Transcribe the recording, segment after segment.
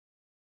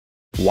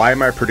Why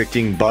am I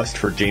predicting bust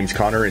for James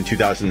Conner in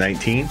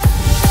 2019?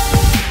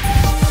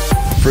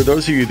 For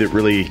those of you that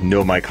really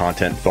know my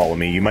content and follow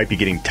me, you might be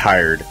getting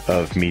tired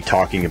of me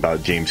talking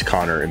about James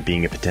Conner and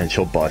being a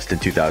potential bust in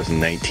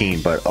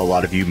 2019, but a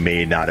lot of you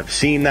may not have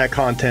seen that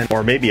content,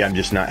 or maybe I'm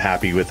just not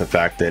happy with the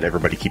fact that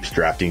everybody keeps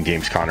drafting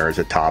James Conner as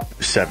a top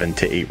 7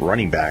 to 8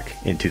 running back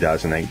in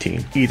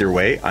 2019. Either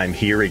way, I'm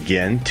here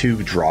again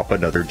to drop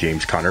another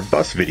James Conner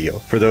bust video.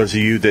 For those of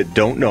you that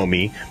don't know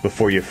me,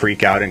 before you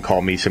freak out and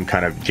call me some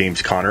kind of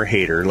James Conner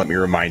hater, let me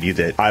remind you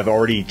that I've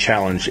already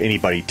challenged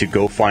anybody to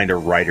go find a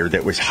writer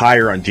that was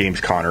higher on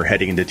James Conner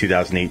heading into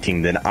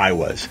 2018 than I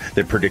was,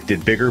 that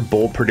predicted bigger,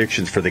 bold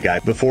predictions for the guy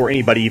before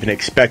anybody even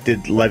expected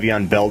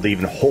Le'Veon Bell to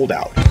even hold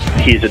out.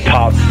 He's a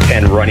top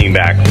 10 running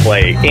back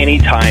play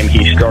anytime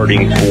he's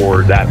starting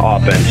for that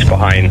offense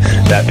behind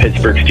that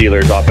Pittsburgh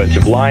Steelers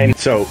offensive line.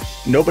 So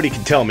nobody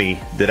can tell me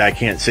that I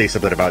can't say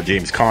something about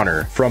James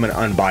Conner from an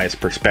unbiased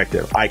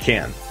perspective. I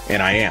can,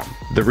 and I am.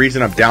 The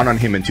reason I'm down on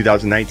him in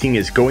 2019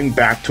 is going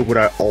back to what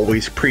I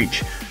always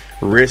preach: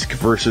 risk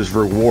versus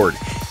reward.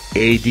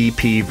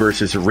 ADP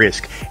versus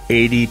risk.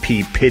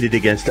 ADP pitted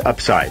against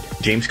upside.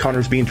 James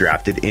Conner's being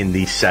drafted in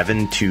the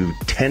 7 to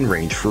 10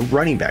 range for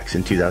running backs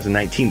in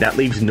 2019. That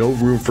leaves no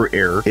room for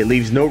error. It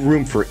leaves no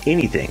room for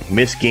anything.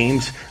 Missed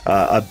games,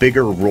 a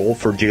bigger role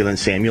for Jaylen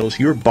Samuels.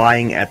 You're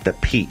buying at the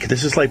peak.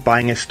 This is like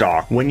buying a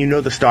stock when you know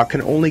the stock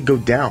can only go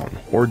down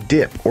or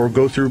dip or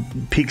go through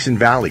peaks and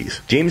valleys.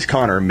 James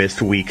Conner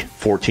missed week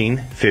 14,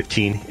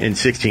 15, and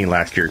 16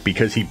 last year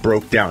because he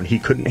broke down. He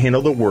couldn't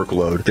handle the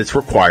workload that's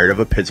required of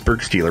a Pittsburgh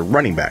Steelers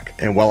running back.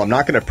 And while I'm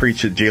not going to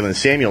preach that Jaylen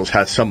Samuels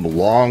has some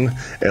long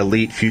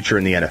elite future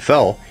in the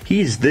NFL,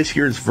 he's this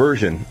year's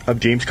version of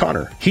James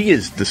Conner. He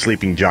is the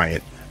sleeping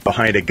giant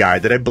behind a guy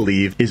that I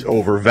believe is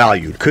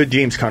overvalued. Could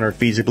James Conner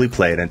feasibly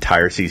play an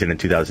entire season in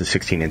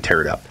 2016 and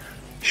tear it up?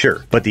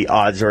 Sure, but the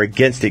odds are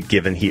against it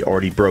given he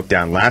already broke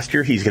down last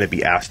year. He's going to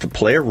be asked to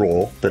play a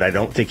role that I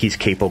don't think he's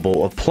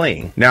capable of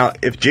playing. Now,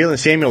 if Jaylen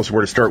Samuels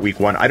were to start week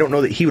 1, I don't know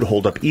that he would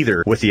hold up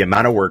either with the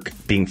amount of work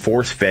being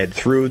force-fed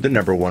through the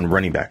number 1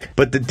 running back.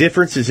 But the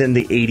difference is in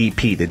the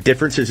ADP. The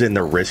difference is in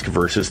the risk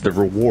versus the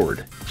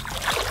reward.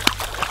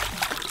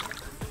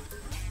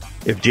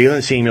 If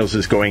Jaylen Samuels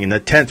is going in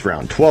the 10th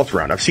round, 12th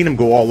round, I've seen him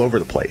go all over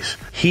the place.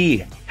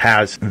 He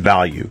has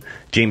value.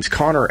 James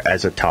Conner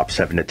as a top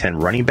 7 to 10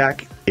 running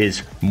back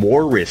is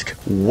more risk,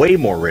 way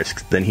more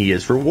risk than he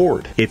is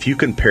reward. If you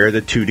compare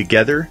the two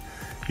together,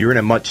 you're in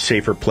a much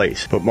safer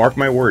place. But mark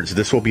my words,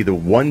 this will be the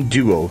one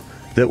duo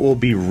that will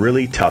be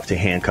really tough to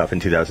handcuff in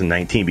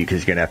 2019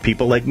 because you're going to have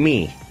people like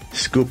me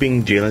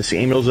scooping Jaylen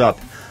Samuels up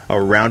a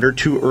round or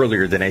two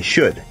earlier than I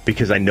should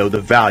because I know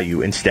the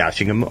value in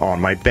stashing him on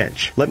my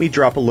bench. Let me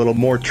drop a little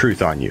more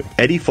truth on you.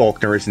 Eddie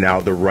Faulkner is now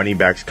the running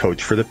backs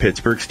coach for the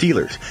Pittsburgh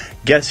Steelers.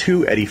 Guess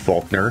who Eddie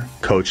Faulkner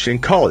coached in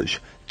college?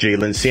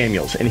 Jaylen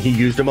Samuels, and he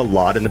used him a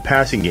lot in the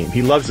passing game.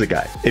 He loves the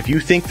guy. If you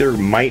think there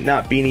might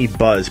not be any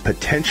buzz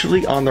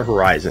potentially on the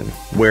horizon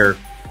where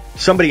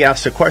somebody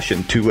asks a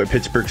question to a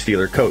Pittsburgh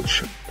Steelers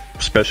coach,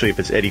 especially if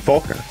it's Eddie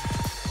Faulkner,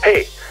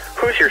 hey,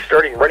 who's your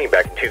starting running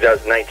back in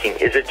 2019?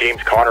 Is it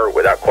James Conner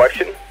without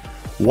question?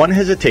 One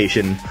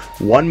hesitation,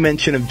 one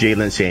mention of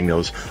Jaylen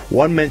Samuels,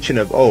 one mention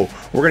of, oh,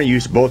 we're going to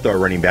use both our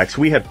running backs.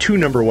 We have 2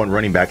 number 1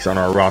 running backs on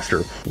our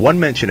roster. One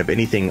mention of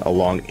anything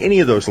along any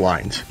of those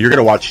lines, you're going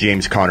to watch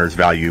James Conner's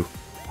value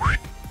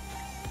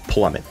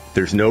plummet.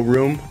 There's no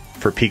room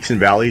for peaks and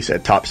valleys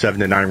at top 7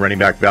 to 9 running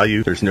back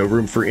value. There's no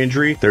room for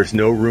injury. There's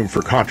no room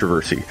for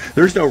controversy.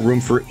 There's no room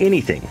for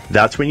anything.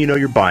 That's when you know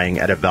you're buying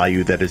at a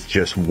value that is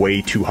just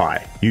way too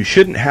high. You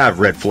shouldn't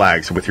have red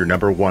flags with your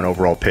number 1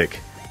 overall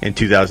pick in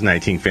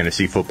 2019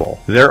 fantasy football.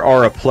 There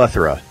are a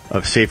plethora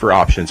of safer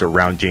options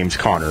around James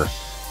Conner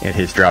and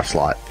his draft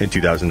slot in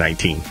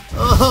 2019.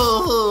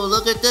 Oh,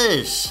 look at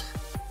this.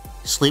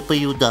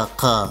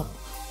 Sleeperyou.com.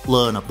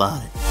 Learn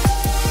about it.